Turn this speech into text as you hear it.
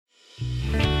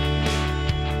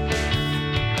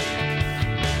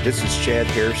This is Chad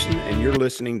Harrison, and you're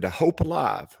listening to Hope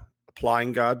Alive,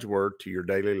 applying God's Word to your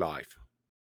daily life.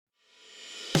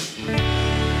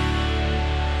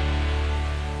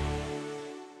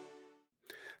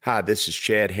 Hi, this is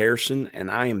Chad Harrison, and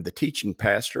I am the teaching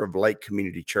pastor of Lake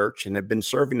Community Church and have been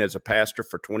serving as a pastor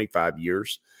for 25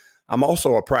 years. I'm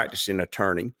also a practicing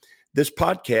attorney. This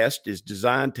podcast is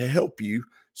designed to help you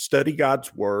study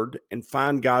God's Word and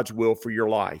find God's will for your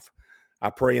life. I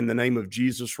pray in the name of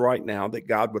Jesus right now that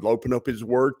God would open up His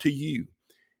Word to you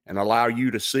and allow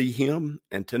you to see Him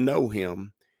and to know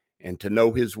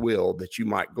His will, that you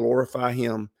might glorify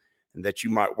Him and that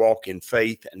you might walk in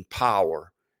faith and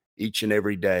power each and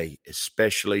every day,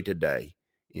 especially today,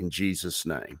 in Jesus'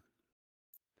 name.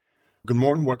 Good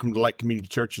morning. Welcome to Lake Community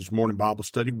Church's morning Bible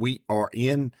study. We are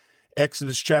in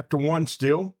Exodus chapter 1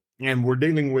 still, and we're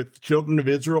dealing with the children of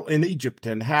Israel in Egypt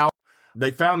and how they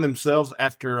found themselves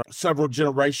after several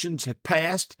generations had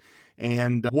passed,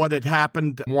 and what had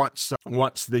happened once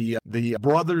the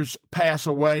brothers pass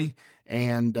away,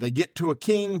 and they get to a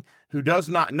king who does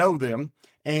not know them.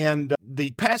 And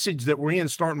the passage that we're in,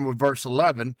 starting with verse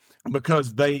 11,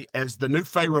 because as the new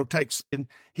Pharaoh takes in,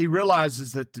 he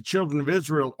realizes that the children of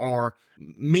Israel are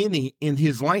many in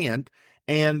his land,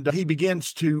 and he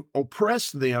begins to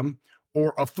oppress them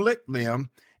or afflict them.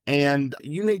 And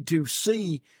you need to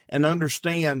see and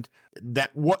understand that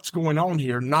what's going on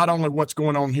here, not only what's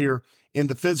going on here in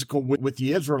the physical with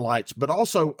the Israelites, but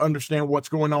also understand what's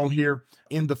going on here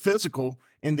in the physical,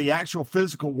 in the actual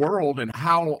physical world, and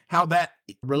how that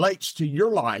relates to your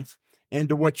life and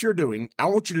to what you're doing. I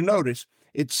want you to notice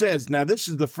it says, now this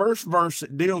is the first verse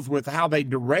that deals with how they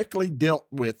directly dealt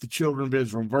with the children of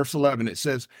Israel. Verse 11, it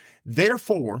says,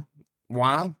 therefore,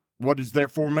 why? What does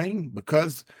therefore mean?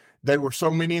 Because they were so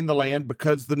many in the land,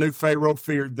 because the new Pharaoh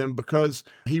feared them, because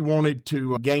he wanted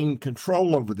to gain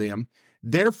control over them.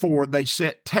 Therefore, they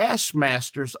set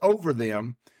taskmasters over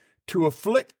them to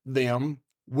afflict them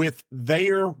with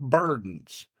their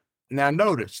burdens. Now,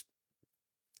 notice,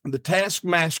 the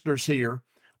taskmasters here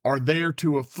are there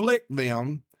to afflict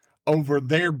them over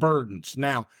their burdens.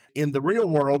 Now, in the real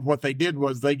world, what they did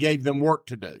was they gave them work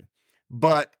to do.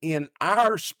 But in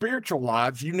our spiritual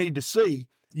lives, you need to see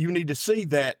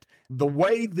that the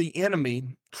way the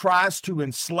enemy tries to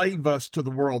enslave us to the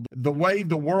world, the way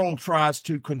the world tries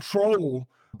to control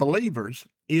believers,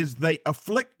 is they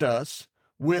afflict us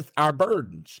with our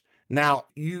burdens. Now,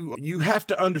 you have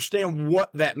to understand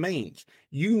what that means.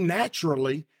 You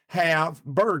naturally have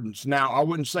burdens. Now, I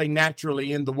wouldn't say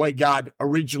naturally in the way God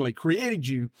originally created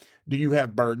you do you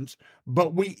have burdens,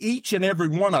 but we, each and every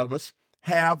one of us,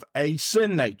 have a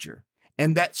sin nature.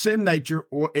 And that sin nature,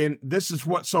 and this is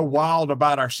what's so wild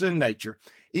about our sin nature,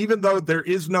 even though there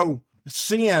is no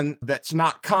sin that's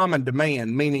not common to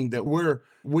man, meaning that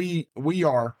we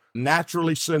are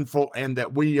naturally sinful and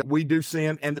that we do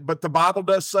sin, but the Bible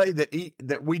does say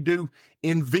that we do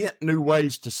invent new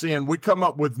ways to sin. We come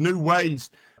up with new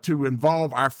ways to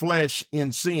involve our flesh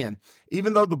in sin.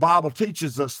 Even though the Bible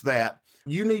teaches us that,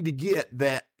 you need to get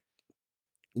that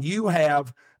you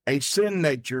have a sin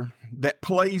nature that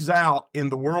plays out in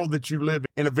the world that you live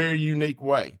in a very unique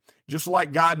way. Just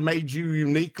like God made you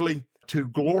uniquely to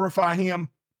glorify Him,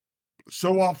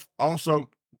 so also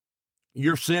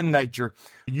your sin nature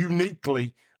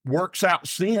uniquely works out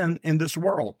sin in this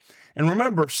world. And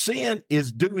remember, sin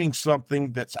is doing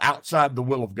something that's outside the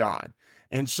will of God.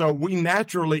 And so we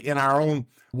naturally, in our own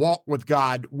walk with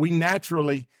God, we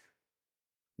naturally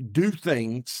do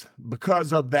things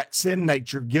because of that sin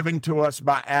nature given to us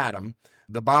by Adam.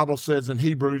 The Bible says in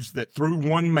Hebrews that through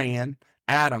one man,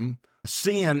 Adam,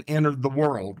 sin entered the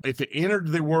world. If it entered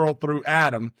the world through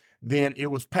Adam, then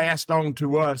it was passed on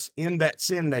to us in that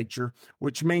sin nature,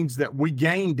 which means that we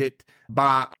gained it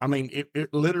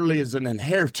it literally is an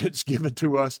inheritance given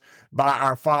to us by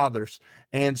our fathers.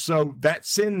 And so that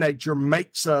sin nature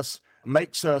makes us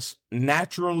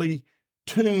naturally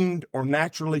tuned or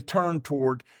naturally turned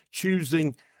toward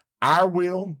choosing our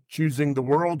will, choosing the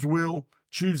world's will,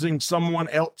 choosing someone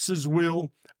else's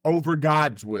will over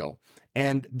God's will.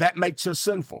 And that makes us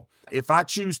sinful. If I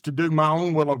choose to do my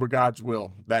own will over God's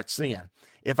will, that's sin.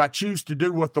 If I choose to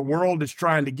do what the world is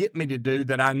trying to get me to do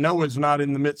that I know is not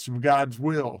in the midst of God's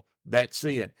will, that's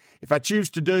sin. If I choose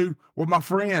to do what my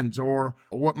friends or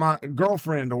what my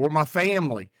girlfriend or what my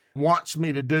family wants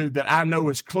me to do that I know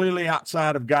is clearly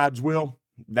outside of God's will,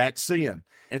 that's sin.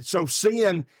 And so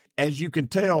sin, as you can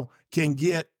tell, can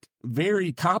get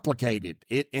very complicated.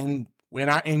 In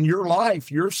your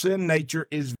life, your sin nature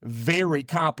is very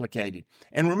complicated.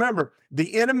 And remember,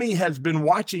 the enemy has been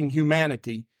watching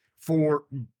humanity for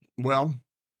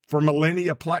for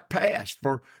millennia past,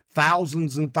 for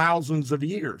thousands and thousands of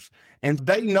years. And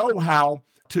they know how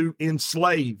to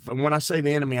enslave. And when I say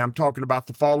the enemy, I'm talking about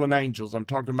the fallen angels. I'm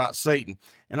talking about Satan.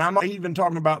 And I'm even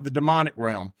talking about the demonic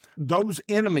realm. Those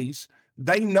enemies,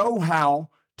 they know how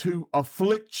to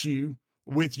afflict you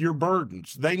with your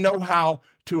burdens. They know how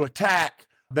to attack.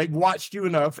 They've watched you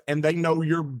enough, and they know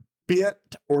your bent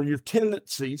or your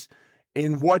tendencies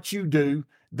in what you do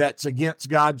that's against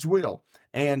God's will.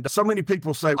 And so many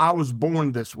people say, I was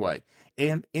born this way.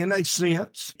 And in a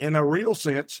sense, in a real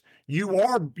sense, you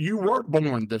were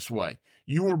born this way.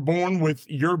 You were born with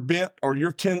your bent or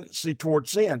your tendency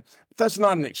towards sin. But that's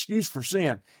not an excuse for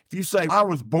sin. If you say, I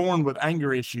was born with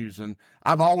anger issues and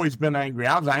I've always been angry.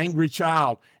 I was an angry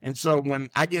child. And so when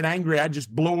I get angry, I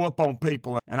just blow up on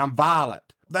people and I'm violent.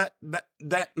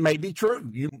 That may be true.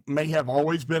 You may have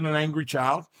always been an angry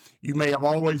child. You may have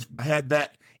always had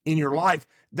that in your life.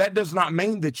 That does not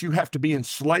mean that you have to be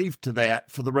enslaved to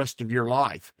that for the rest of your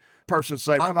life. Persons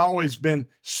say, I've always been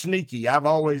sneaky. I've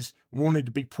always wanted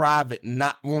to be private and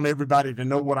not want everybody to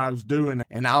know what I was doing.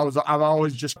 And I've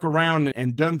always just around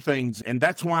and done things. And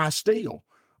that's why I steal.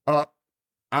 I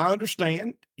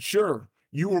understand. Sure.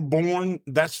 You were born.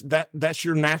 That's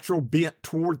your natural bent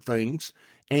toward things.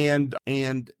 And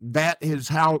that is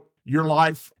how your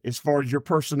life, as far as your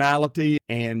personality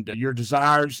and your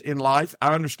desires in life,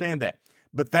 I understand that.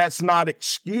 But that's not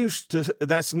excuse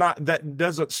that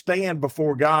doesn't stand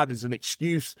before God as an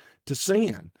excuse to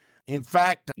sin. In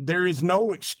fact, there is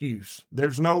no excuse.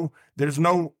 There's no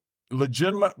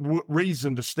legitimate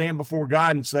reason to stand before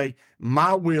God and say,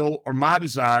 my will or my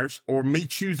desires, or me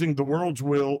choosing the world's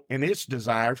will and its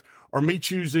desires, or me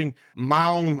choosing my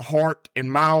own heart and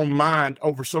my own mind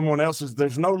over someone else's.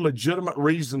 There's no legitimate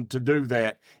reason to do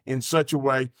that in such a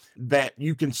way that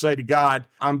you can say to God,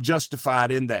 I'm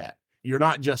justified in that. You're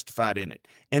not justified in it.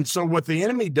 And so what the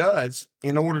enemy does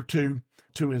in order to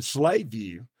enslave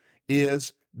you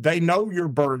is they know your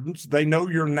burdens. They know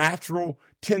your natural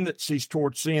tendencies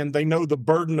towards sin. They know the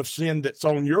burden of sin that's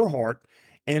on your heart.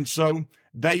 And so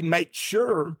they make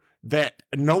sure that,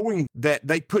 knowing that,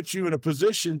 they put you in a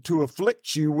position to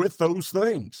afflict you with those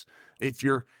things. If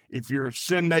your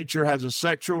sin nature has a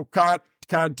sexual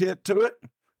content to it,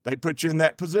 they put you in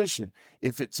that position.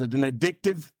 If it's an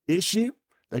addictive issue,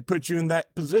 they put you in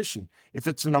that position. If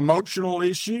it's an emotional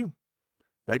issue,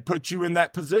 they put you in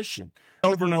that position.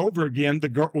 Over and over again,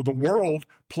 the world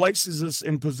places us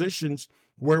in positions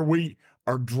where we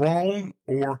are drawn,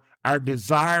 or our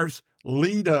desires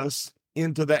lead us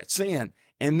into that sin.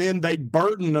 And then they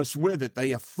burden us with it.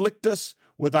 They afflict us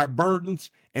with our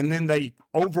burdens, and then they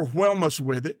overwhelm us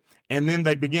with it. And then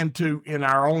they begin to, in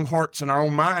our own hearts and our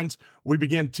own minds, we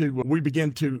begin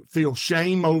to feel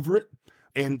shame over it.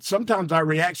 And sometimes our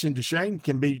reaction to shame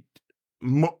can be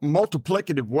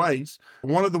multiplicative ways.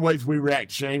 One of the ways we react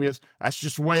to shame is, that's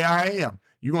just the way I am.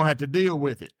 You're going to have to deal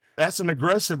with it. That's an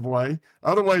aggressive way.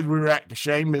 Other ways we react to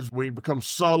shame is we become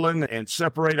sullen and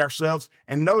separate ourselves.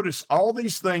 And notice, all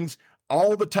these things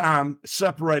all the time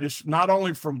separate us not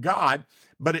only from God,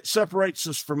 but it separates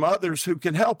us from others who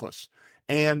can help us.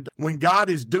 And when God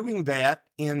is doing that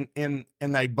in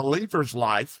a believer's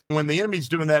life, when the enemy's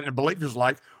doing that in a believer's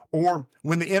life, or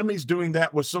when the enemy's doing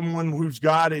that with someone whose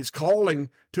God is calling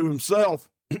to himself,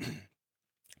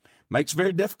 makes it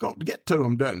very difficult to get to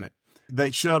them, doesn't it?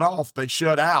 They shut off, they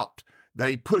shut out,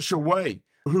 they push away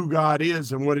who God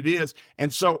is and what it is.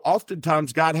 And so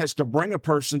oftentimes God has to bring a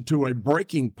person to a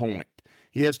breaking point.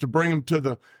 He has to bring them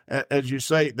to as you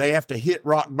say, they have to hit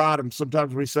rock bottom.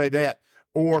 Sometimes we say that,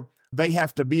 or they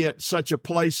have to be at such a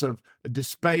place of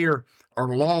despair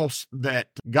or loss that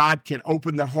God can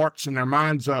open their hearts and their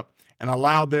minds up and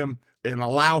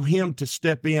allow him to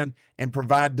step in and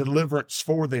provide deliverance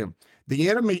for them. The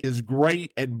enemy is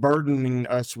great at burdening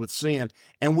us with sin,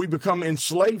 and we become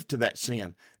enslaved to that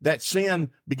sin. That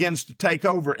sin begins to take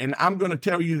over. And I'm going to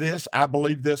tell you this, I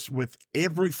believe this with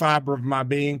every fiber of my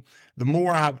being. The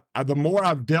more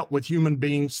I've dealt with human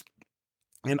beings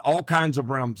in all kinds of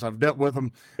realms. I've dealt with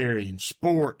them in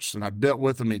sports, and I've dealt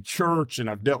with them in church, and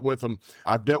I've dealt with them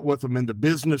in the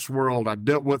business world. I've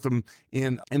dealt with them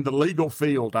in the legal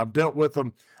field. I've dealt with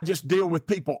them. I just deal with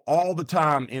people all the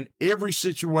time in every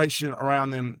situation around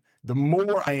them. The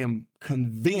more I am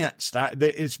convinced that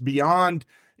it's beyond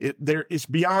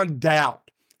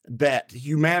doubt that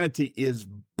humanity is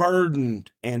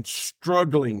burdened and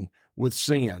struggling with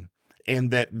sin, and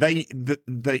that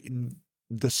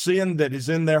the sin that is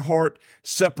in their heart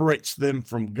separates them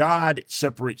from God. It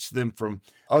separates them from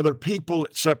other people.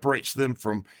 It separates them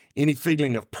from any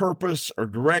feeling of purpose or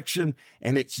direction.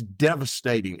 And it's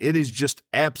devastating. It is just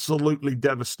absolutely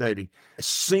devastating.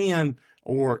 Sin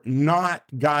or not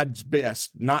God's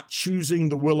best, not choosing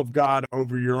the will of God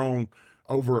over your own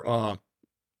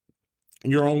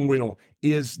will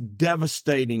is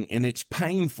devastating, and it's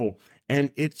painful,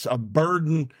 and it's a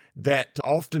burden that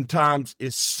oftentimes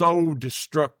is so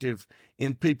destructive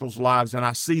in people's lives. And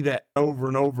I see that over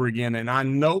and over again, and I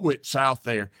know it's out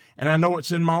there, and I know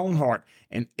it's in my own heart.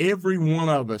 And every one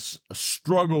of us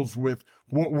struggles with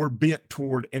what we're bent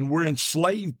toward, and we're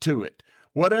enslaved to it.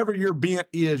 Whatever your bent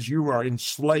is, you are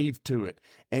enslaved to it,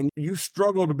 and you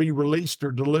struggle to be released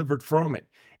or delivered from it.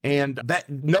 And that,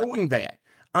 knowing that,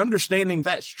 understanding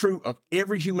that's true of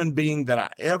every human being that I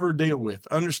ever deal with,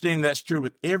 understanding that's true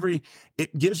with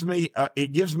it gives me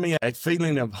a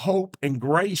feeling of hope and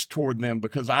grace toward them,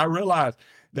 because I realize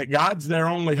that God's their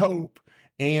only hope,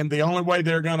 and the only way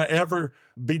they're going to ever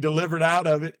be delivered out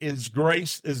of it is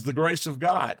the grace of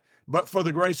God. But for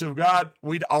the grace of God,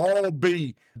 we'd all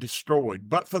be destroyed.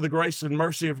 But for the grace and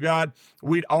mercy of God,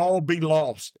 we'd all be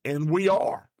lost, and we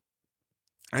are.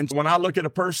 And when I look at a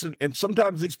person, and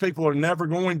sometimes these people are never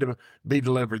going to be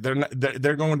delivered.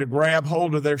 They're going to grab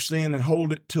hold of their sin and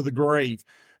hold it to the grave.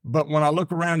 But when I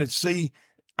look around and see,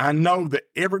 I know that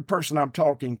every person I'm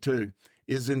talking to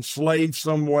is enslaved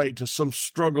some way to some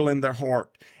struggle in their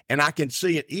heart. And I can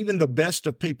see it, even the best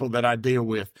of people that I deal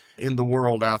with in the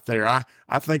world out there. I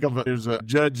think of it, there's a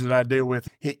judge that I deal with.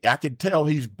 I can tell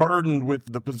he's burdened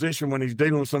with the position when he's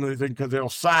dealing with some of these things, because they'll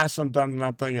sigh sometimes, and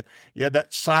I'm thinking, yeah,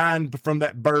 that sighing from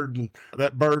that burden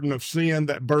of sin,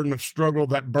 that burden of struggle,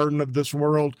 that burden of this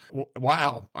world.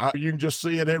 Wow. You can just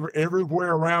see it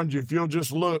everywhere around you. If you'll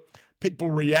just look,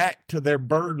 people react to their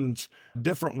burdens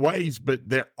different ways, but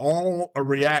they're all a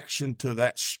reaction to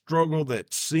that struggle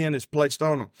that sin is placed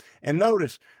on them. And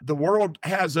notice, the world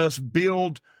has us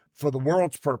build for the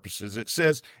world's purposes. It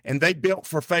says, and they built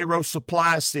for Pharaoh's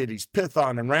supply cities,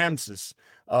 Pithom and Ramses.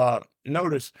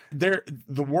 Notice,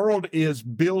 the world is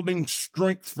building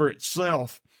strength for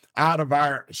itself out of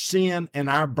our sin and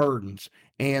our burdens.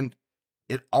 And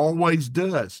it always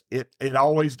does. It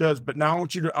always does. But now I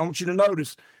want you to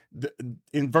notice,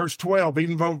 in verse 12,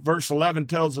 even though verse 11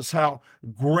 tells us how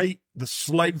great the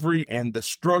slavery and the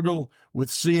struggle with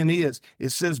sin is, it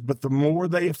says, but the more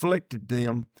they afflicted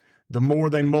them, the more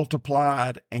they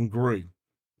multiplied and grew.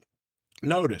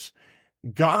 Notice,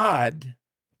 God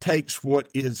takes what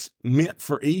is meant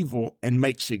for evil and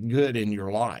makes it good in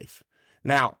your life.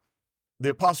 Now, the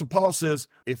Apostle Paul says,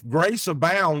 if grace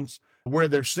abounds where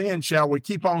there's sin, shall we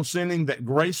keep on sinning that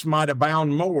grace might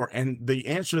abound more? And the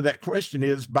answer to that question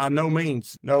is by no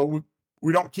means. No,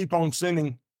 we don't keep on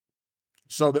sinning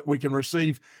so that we can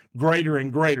receive greater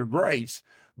and greater grace.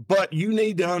 But you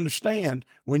need to understand,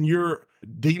 when you're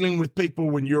dealing with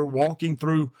people, when you're walking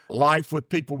through life with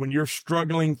people, when you're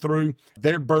struggling through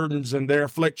their burdens and their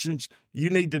afflictions,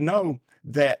 you need to know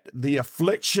that the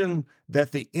affliction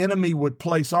that the enemy would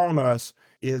place on us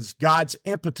is God's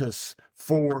impetus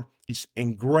for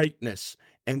and greatness.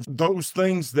 And those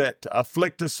things that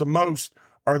afflict us the most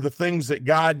are the things that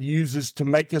God uses to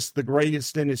make us the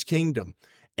greatest in his kingdom.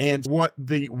 And what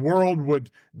the world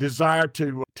would desire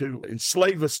to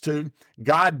enslave us to,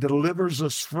 God delivers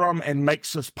us from and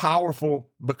makes us powerful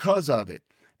because of it.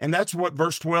 And that's what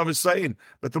verse 12 is saying.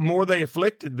 But the more they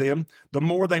afflicted them, the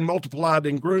more they multiplied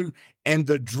and grew, and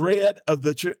they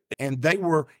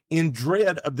were in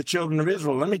dread of the children of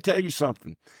Israel. Let me tell you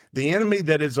something. The enemy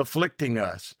that is afflicting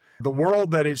us, the world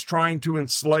that is trying to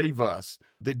enslave us,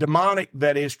 the demonic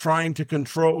that is trying to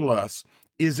control us,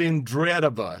 is in dread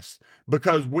of us,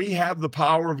 because we have the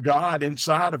power of God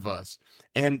inside of us.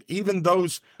 And even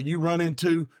those you run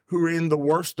into who are in the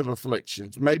worst of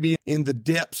afflictions, maybe in the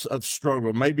depths of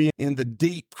struggle, maybe in the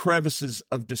deep crevices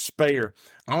of despair,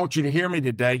 I want you to hear me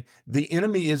today. The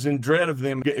enemy is in dread of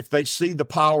them. If they see the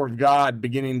power of God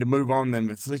beginning to move on them,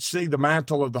 if they see the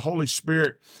mantle of the Holy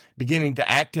Spirit beginning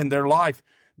to act in their life,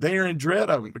 they are in dread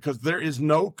of it, because there is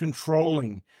no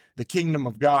controlling the kingdom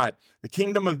of God. The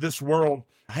kingdom of this world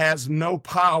has no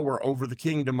power over the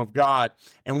kingdom of God.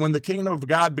 And when the kingdom of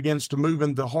God begins to move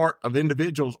in the heart of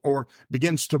individuals, or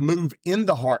begins to move in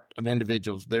the heart of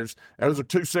individuals, those are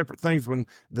two separate things. When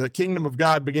the kingdom of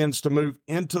God begins to move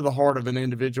into the heart of an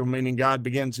individual, meaning God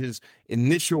begins his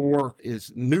initial work,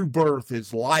 his new birth,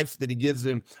 his life that he gives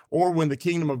them, or when the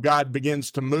kingdom of God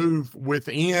begins to move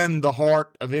within the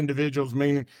heart of individuals,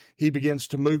 meaning he begins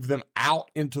to move them out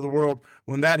into the world.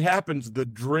 When that happens, the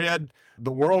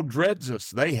world dreads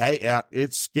us. They hate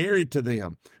it's scary to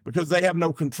them, because they have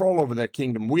no control over that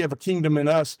kingdom. We have a kingdom in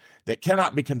us that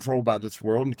cannot be controlled by this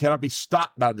world, and cannot be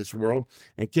stopped by this world,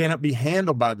 and cannot be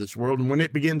handled by this world. And when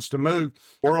it begins to move,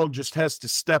 the world just has to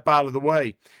step out of the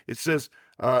way. It says,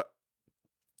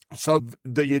 So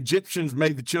the Egyptians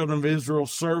made the children of Israel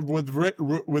serve with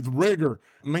rigor,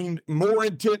 I mean, more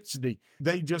intensity.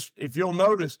 They just, if you'll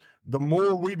notice, the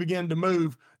more we begin to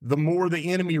move, the more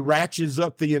the enemy ratchets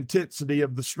up the intensity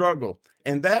of the struggle.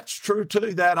 And that's true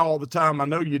too, that all the time. I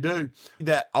know you do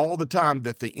that all the time,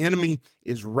 that the enemy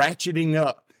is ratcheting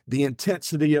up the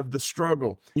intensity of the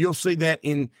struggle. You'll see that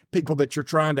in people that you're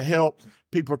trying to help,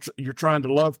 people you're trying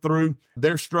to love through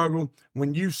their struggle.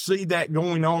 When you see that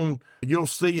going on, you'll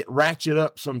see it ratchet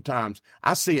up sometimes.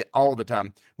 I see it all the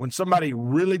time. When somebody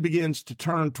really begins to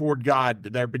turn toward God,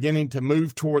 they're beginning to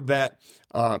move toward that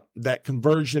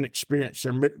conversion experience.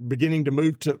 They're beginning to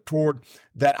move toward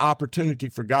that opportunity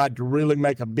for God to really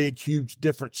make a big, huge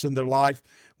difference in their life.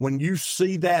 When you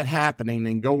see that happening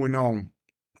and going on,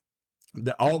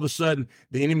 that all of a sudden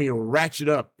the enemy will ratchet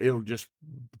up. It'll just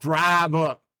drive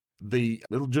up the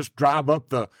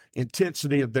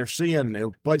intensity of their sin.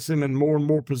 It'll place them in more and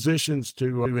more positions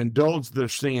to indulge their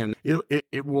sin.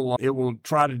 It will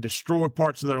try to destroy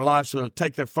parts of their life, so it'll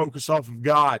take their focus off of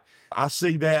God. I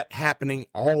see that happening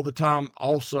all the time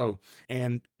also.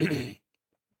 And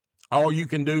all you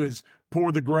can do is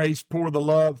pour the grace, pour the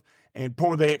love, and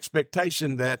pour the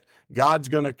expectation that God's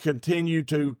going to continue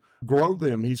to grow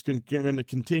them. He's going to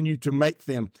continue to make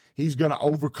them. He's going to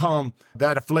overcome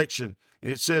that affliction.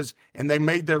 And it says, and they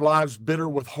made their lives bitter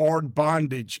with hard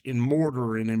bondage in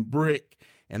mortar and in brick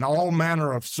and all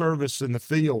manner of service in the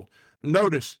field.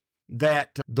 Notice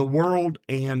that the world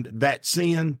and that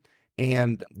sin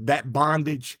and that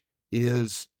bondage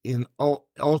is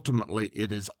ultimately,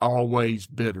 it is always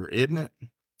bitter, isn't it?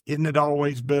 Isn't it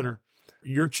always bitter?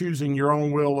 You're choosing your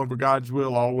own will over God's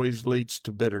will always leads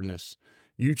to bitterness.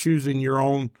 You choosing your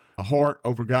own heart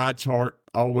over God's heart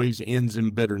always ends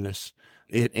in bitterness.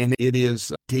 It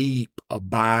is deep,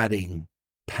 abiding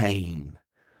pain.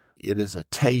 It is a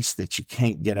taste that you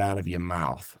can't get out of your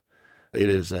mouth. It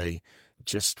is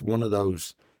just one of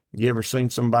those. You ever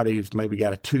seen somebody who's maybe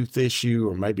got a tooth issue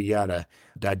or maybe got a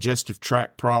digestive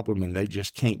tract problem and they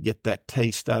just can't get that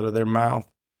taste out of their mouth?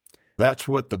 That's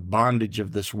what the bondage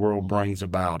of this world brings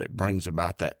about. It brings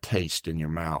about that taste in your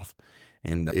mouth.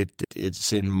 And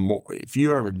it's in more. If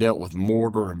you ever dealt with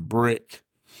mortar and brick,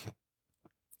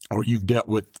 or you've dealt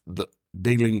with the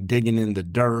digging in the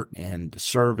dirt and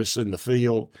service in the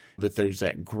field, that there's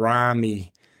that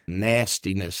grimy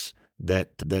nastiness that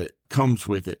comes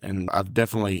with it. And I've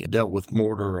definitely dealt with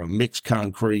mortar or mixed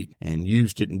concrete and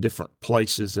used it in different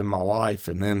places in my life.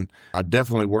 And then I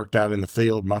definitely worked out in the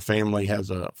field. My family has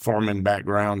a farming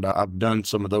background. I've done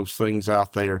some of those things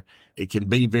out there. It can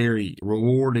be very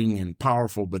rewarding and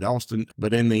powerful, but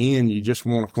in the end, you just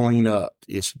want to clean up.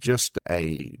 It's just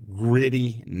a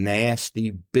gritty,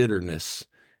 nasty bitterness.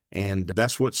 And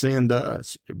that's what sin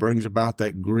does. It brings about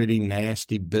that gritty,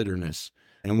 nasty bitterness.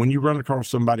 And when you run across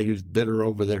somebody who's bitter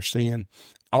over their sin,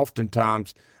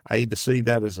 oftentimes I either see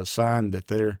that as a sign that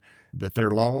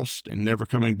they're lost and never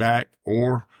coming back,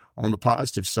 or on the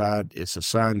positive side, it's a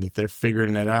sign that they're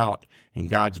figuring it out and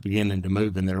God's beginning to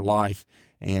move in their life.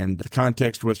 And the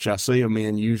context which I see them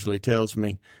in usually tells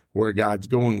me where God's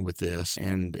going with this.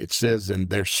 And it says, in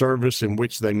their service in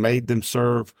which they made them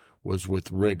serve was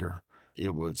with rigor.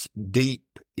 It was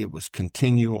deep. It was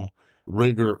continual.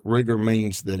 Rigor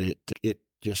means that it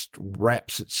just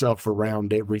wraps itself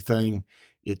around everything.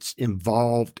 It's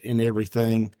involved in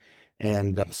everything.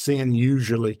 And sin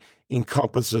usually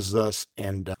encompasses us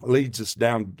and leads us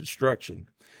down to destruction.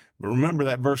 But remember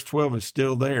that verse 12 is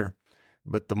still there.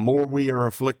 But the more we are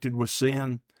afflicted with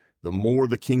sin, the more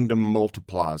the kingdom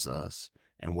multiplies us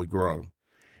and we grow.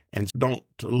 And don't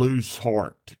lose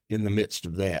heart in the midst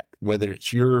of that, whether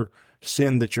it's your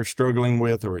sin that you're struggling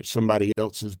with or it's somebody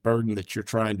else's burden that you're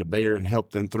trying to bear and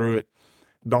help them through it.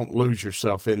 Don't lose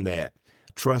yourself in that.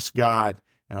 Trust God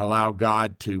and allow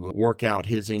God to work out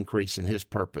his increase and his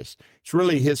purpose. It's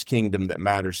really his kingdom that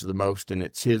matters the most, and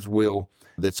it's his will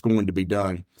that's going to be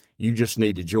done. You just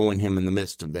need to join him in the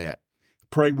midst of that.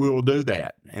 Pray we will do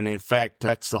that. And in fact,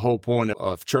 that's the whole point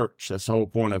of church. That's the whole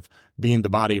point of being the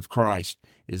body of Christ,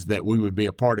 is that we would be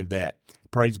a part of that.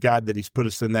 Praise God that he's put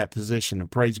us in that position,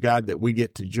 and praise God that we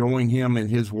get to join him in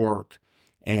his work,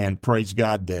 and praise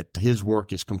God that his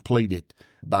work is completed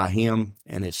by him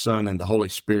and his Son and the Holy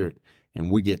Spirit, and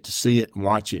we get to see it and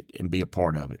watch it and be a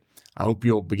part of it. I hope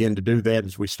you'll begin to do that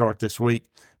as we start this week.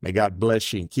 May God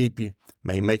bless you and keep you.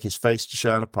 May he make his face to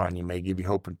shine upon you. May he give you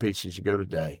hope and peace as you go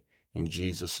today. In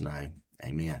Jesus' name,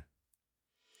 amen.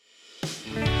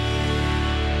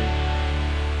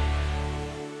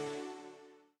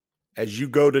 As you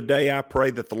go today, I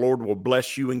pray that the Lord will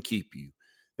bless you and keep you,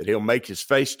 that he'll make his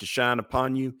face to shine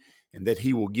upon you, and that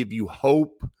he will give you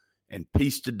hope and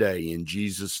peace today in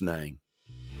Jesus' name.